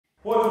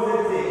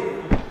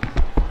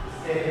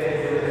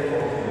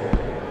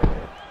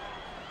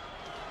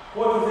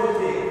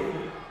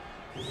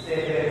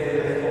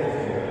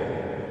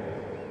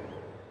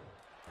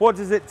What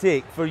does it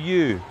take for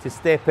you to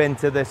step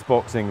into this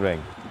boxing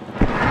ring?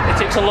 It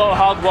takes a lot of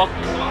hard work,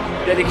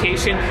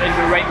 dedication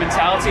and the right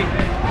mentality.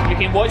 You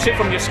can watch it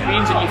from your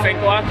screens and you think,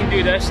 oh, I can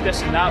do this,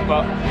 this and that,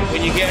 but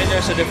when you get in there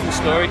it's a different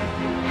story.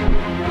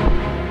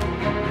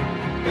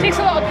 It takes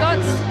a lot of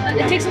guts,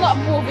 it takes a lot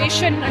of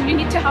motivation, and you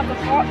need to have the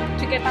heart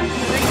to get back in the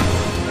ring.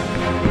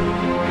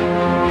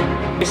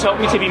 It's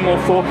helped me to be more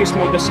focused,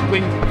 more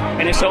disciplined,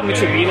 and it's helped me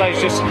to realise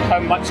just how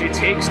much it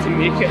takes to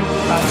make it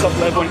at top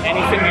level in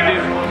anything you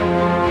do.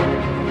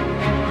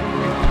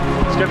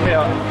 It's given me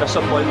a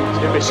discipline, it's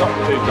given me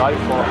something to drive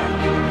for.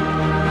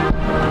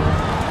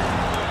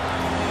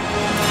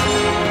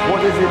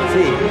 What does it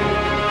take?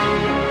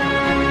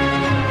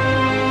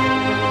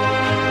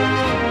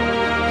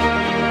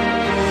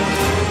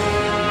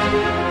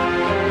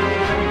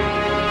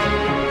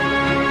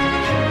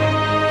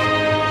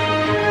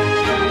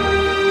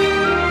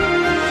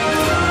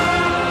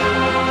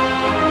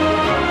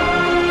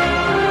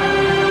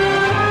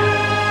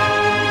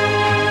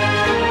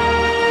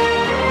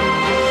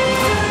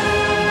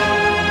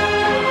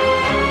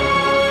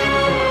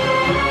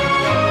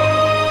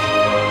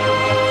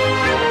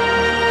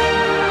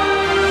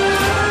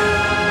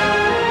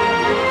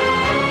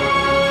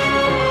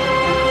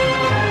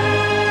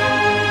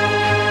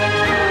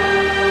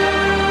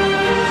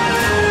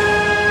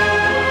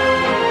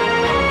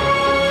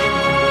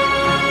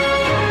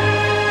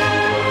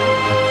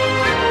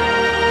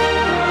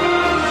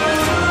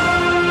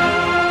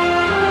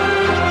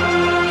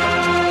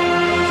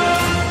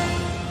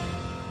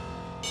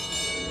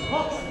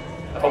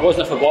 If it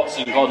wasn't for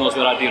boxing, God knows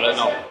where I'd be right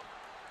now.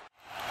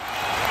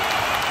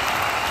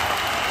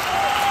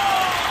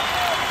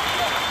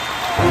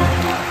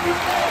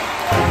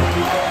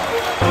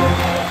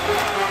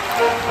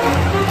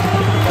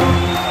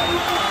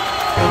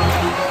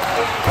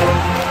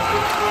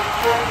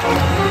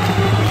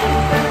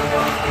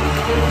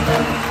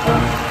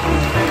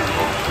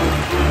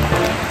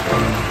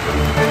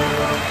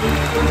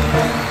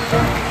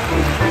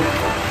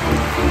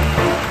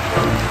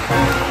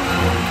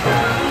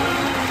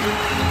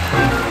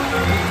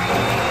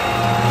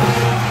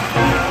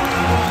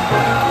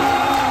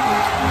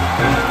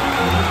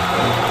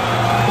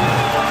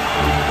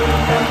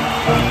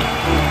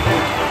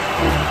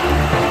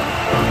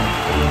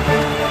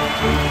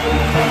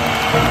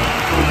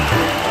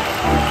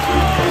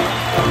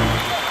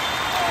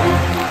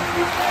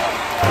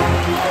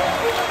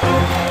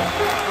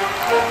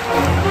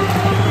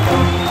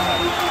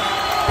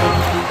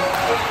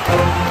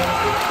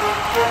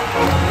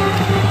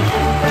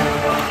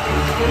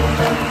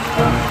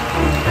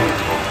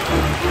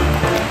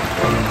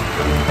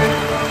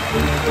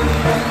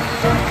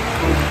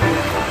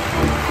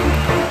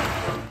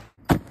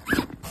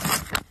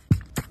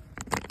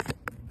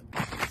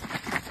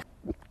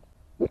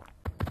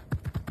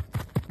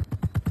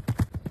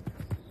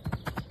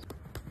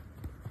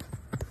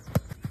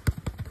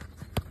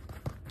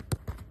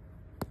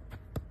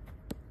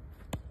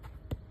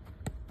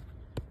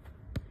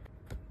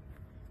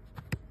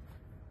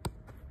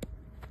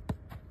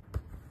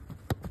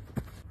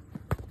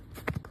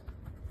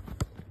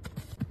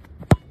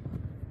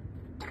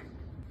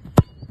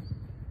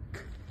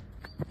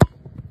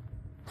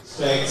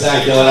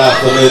 Spectacular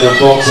afternoon of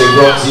boxing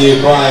brought to you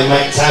by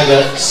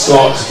MacTaggart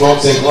Scott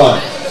Boxing Club.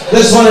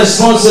 This one is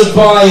sponsored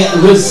by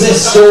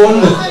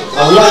Resistone,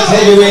 a light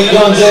heavyweight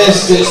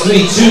contest. It's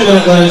 3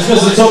 2-minute rounds.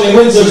 Mr. Tommy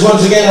Windsor's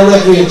once again a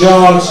referee in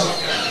charge.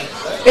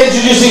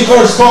 Introducing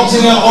first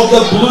boxing out of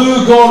the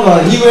blue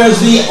corner. He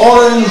wears the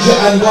orange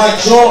and black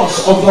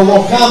shorts of the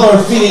Lochaber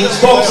Phoenix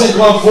Boxing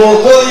Club for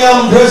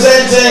William,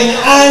 presenting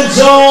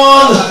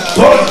Anton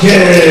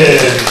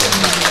Bodkin.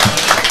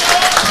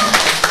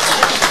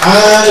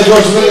 And of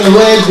course we're in the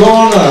red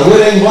corner,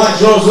 wearing black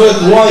shorts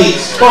with white,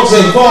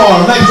 boxing for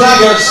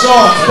MacTaggart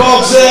Scott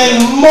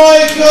Boxing,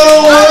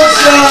 Michael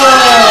Wilson!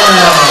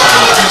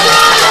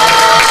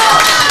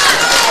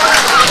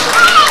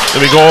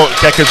 There we go,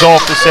 kick us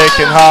off the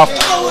second half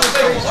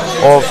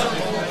of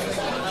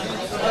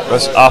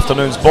this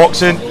afternoon's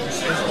boxing.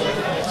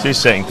 The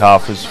second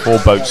half is 4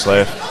 bouts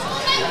left.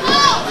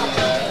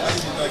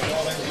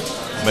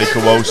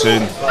 Michael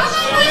Wilson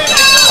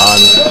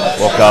and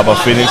Lochaber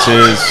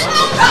Phoenix's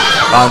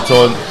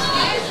Anton.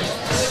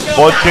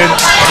 Bodkin,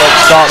 quick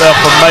start there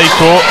from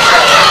Michael.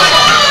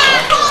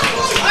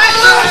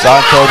 As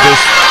Anton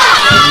just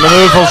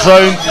manoeuvres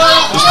round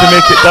just to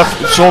make it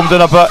difficult, slow him down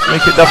a bit,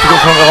 make it difficult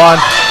for him to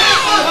land.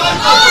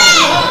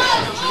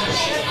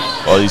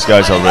 Oh, these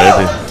guys are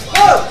ready.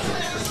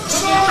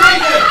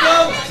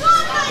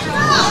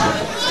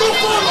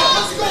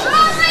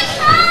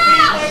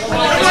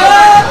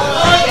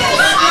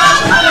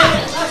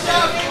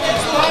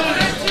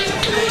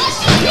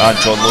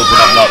 Anton loading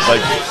up that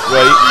big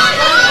right.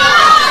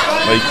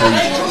 Michael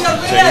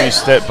taking a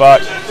step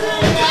back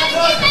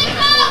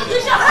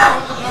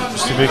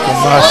just to make him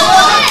miss.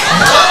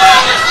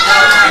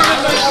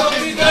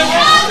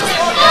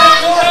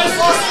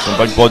 Some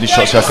big body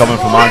shots here coming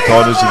from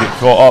Anton as he gets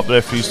caught up. The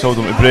referee's told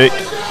him to break.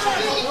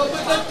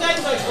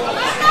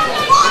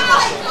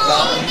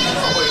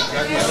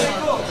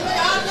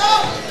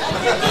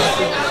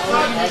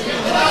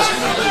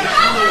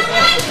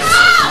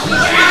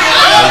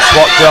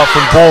 work there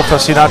from both.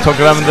 I've seen Anton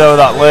go in there with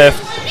that left.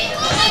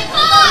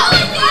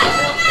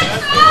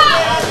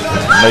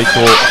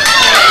 Michael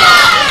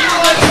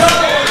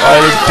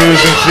firing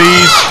 2s and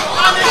 3s.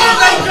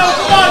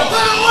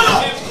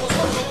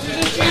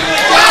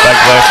 Big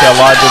left there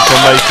landing from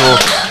Michael.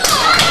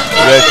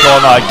 Red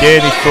corner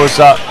again, he throws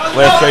that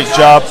left-right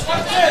jab.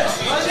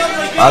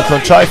 Anton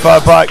try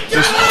fire back,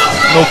 just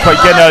not quite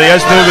getting there. He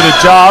is now with the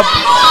jab.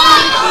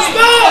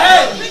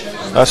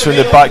 That's when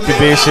the back to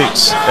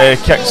basics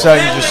kicks in,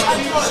 just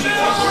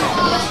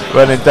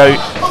when in doubt,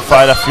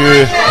 fire a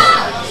few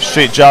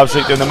straight jabs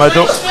right down the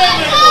middle.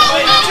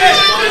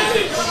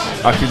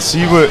 I can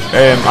see what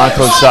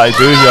Anton's trying to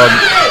do here.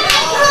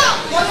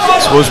 I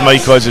suppose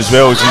Michael is as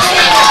well. He's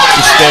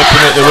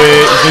stepping out the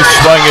way, he's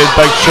just swinging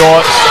big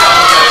shots.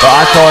 But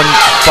Anton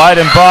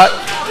firing back.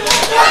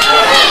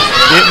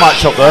 Great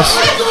match up this.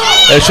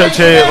 Shout out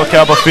to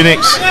Lochaber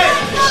Phoenix.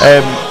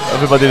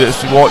 Everybody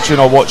that's watching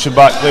or watching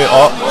back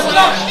later.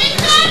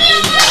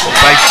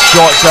 Big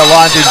shots are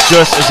landing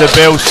just as the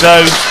bell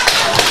sounds.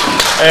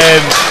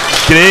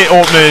 Great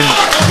opening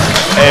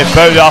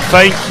bout. I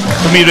think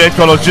for me Red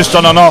Corner just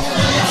done enough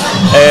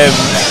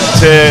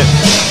to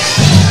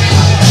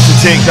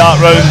take that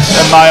round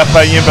in my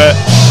opinion, but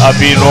I've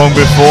been wrong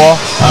before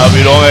and I'll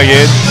be wrong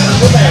again.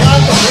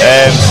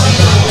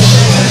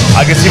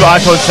 I can see what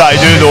Anton's trying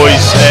to do though.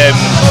 He's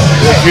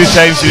a few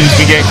times he's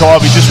been getting caught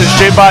up. He just went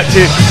straight back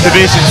to the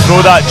basics, throw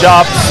that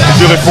jab. He's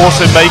really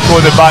forcing Michael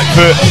on the back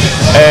foot.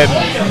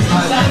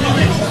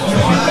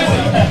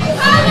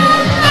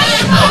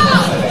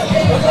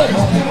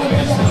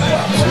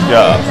 So we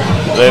got a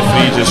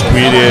referee just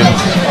querying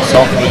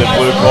something with the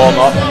blue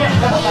corner.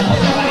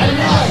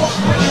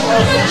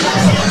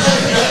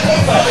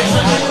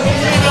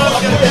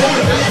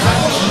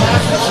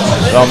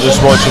 I'm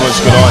just watching what's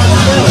going on.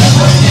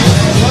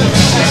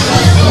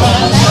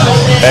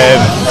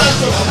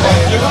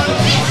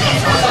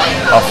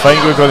 I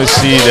think we're going to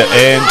see the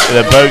end of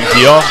the bout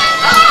here.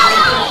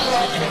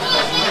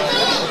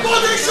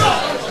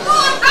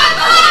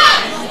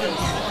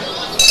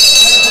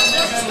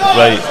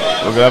 Right,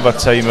 we're going to have a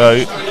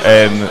timeout.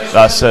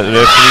 That's it, the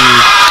referee.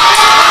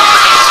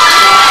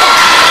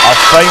 I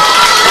think,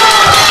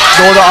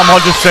 know that I'm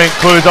 100%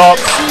 clued up.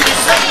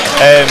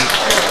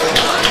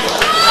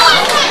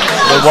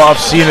 What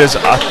I've seen is,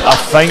 I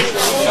think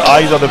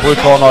either the blue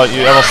corner,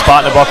 you ever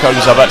spat in the bucket or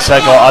was a bit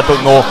sick, or I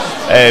don't know,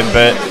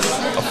 but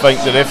I think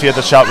the referee had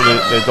a chat with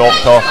the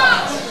doctor.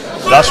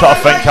 That's what I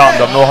think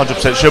happened, I'm not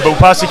 100% sure, but we'll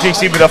pass the case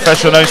team with the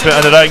official announcement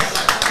in the ring.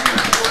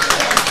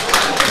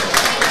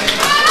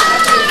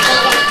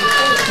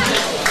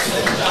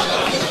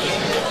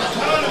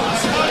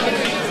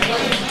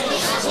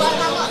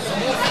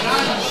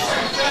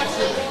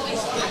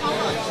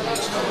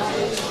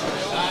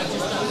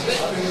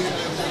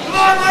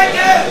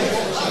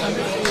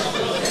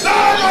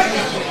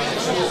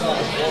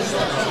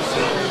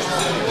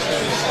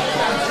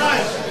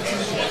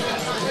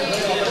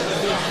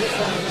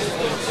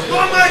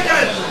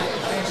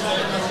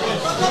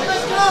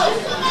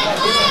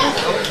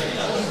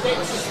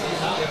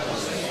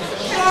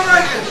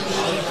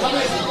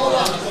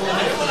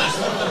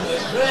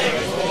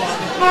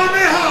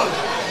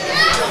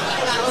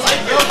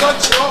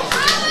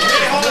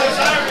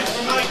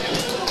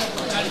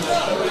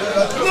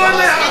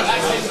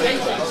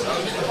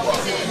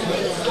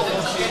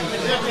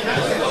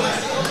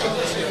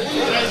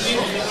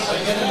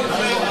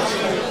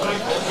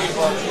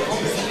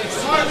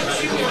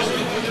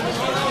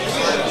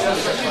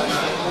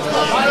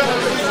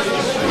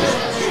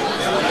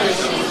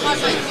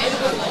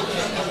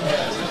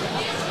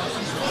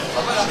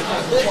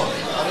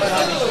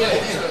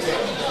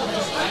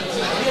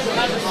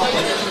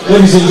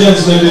 Ladies and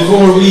gentlemen,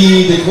 before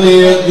we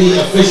declare the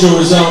official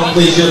result,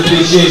 please your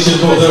appreciation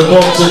for the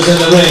boxers in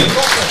the ring.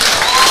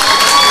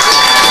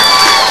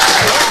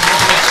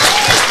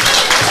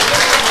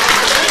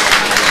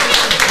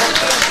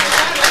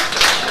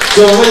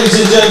 So, ladies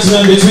and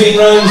gentlemen, between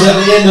rounds, at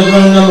the end of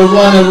round number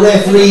 1, a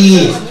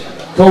referee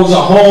calls a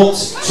halt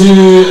to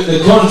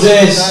the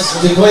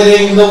contest,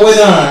 declaring the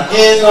winner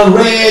in the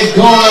red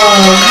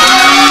corner,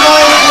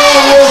 Michael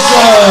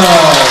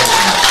Wilson.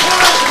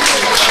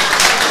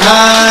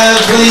 And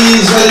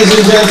please, ladies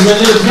and gentlemen,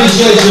 your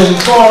appreciation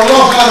for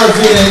Lochaber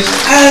Phoenix,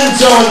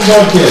 Anton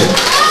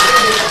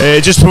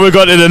Bodkin. Just before we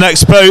got to the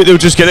next bout, they'll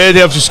just get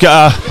ready. I've just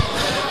got a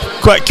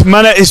quick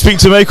minute to speak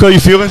to Michael. How are you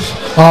feeling?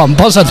 Oh, I'm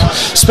buzzing,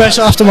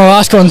 especially after my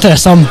last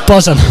contest. I'm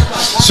buzzing.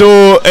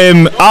 So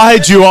I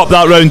had you up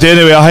that round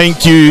anyway. I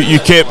think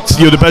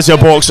you're the busier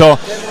boxer.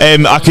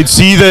 I could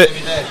see that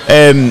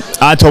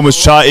Anton was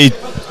trying to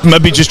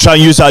maybe just try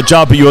and use that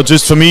jab, but you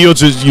just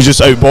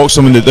outboxed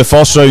him in the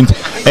first round.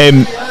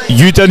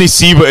 You didn't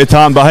see what had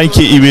happened, but I think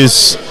he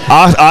was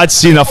I'd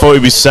seen, I thought he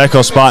was sick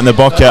or spat in the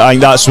bucket. I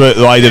think that's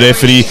why the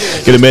referee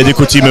got the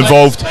medical team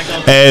involved.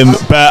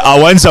 But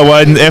a win's a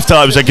win. After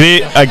that, it was a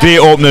great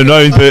opening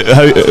round. But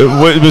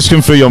what was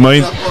going through your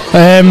mind?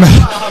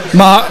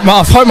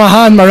 I've hurt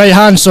my right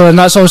hand, so, and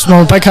that's also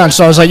my big hand,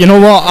 so I was like, you know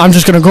what, I'm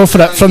just going to go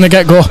for it from the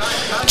get-go.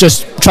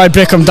 Just try to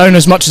break him down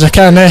as much as I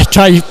can,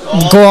 try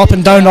go up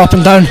and down. I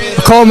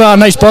caught him with a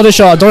nice body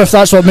shot. I don't know if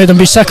that's what made him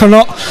be sick or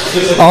not.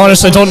 I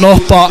honestly don't know,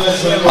 but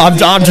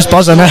I'm just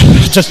buzzing,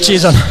 just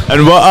cheesing.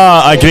 And what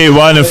a great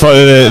win in front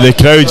of the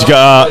crowd. You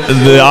got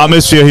the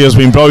atmosphere here has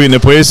been brilliant. The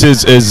place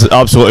is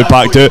absolutely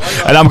packed out,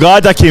 and I'm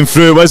glad I came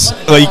through. It was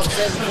like,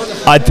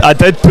 I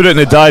did put it in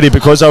the diary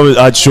because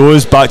I had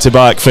shows back to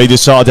back Friday,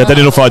 Saturday. I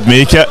didn't know if I'd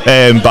make it,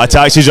 but a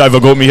taxi driver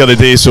got me here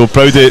today, so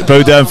proud of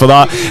him for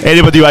that.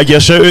 Anybody you want to give a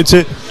shout out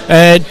to?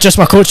 Just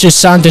my coaches,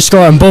 Sandy,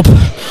 Scott and Bob.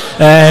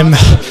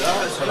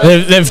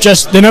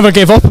 They never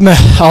gave up on me.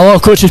 A lot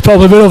of coaches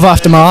probably would have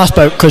after my last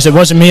bout, because it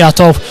wasn't me at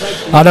all.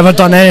 I'd never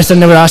done anything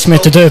they were asking me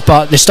to do,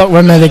 but they stuck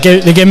with me. They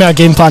gave me a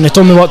game plan. They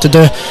told me what to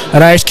do,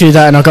 and I executed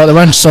that, and I got the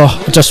win. So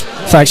just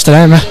thanks to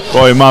them.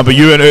 Boy, man, but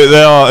you went out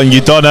there and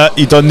you done it.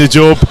 You done the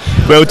job.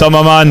 Well done,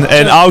 my man.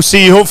 And I'll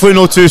see you hopefully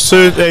not too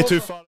soon, too far.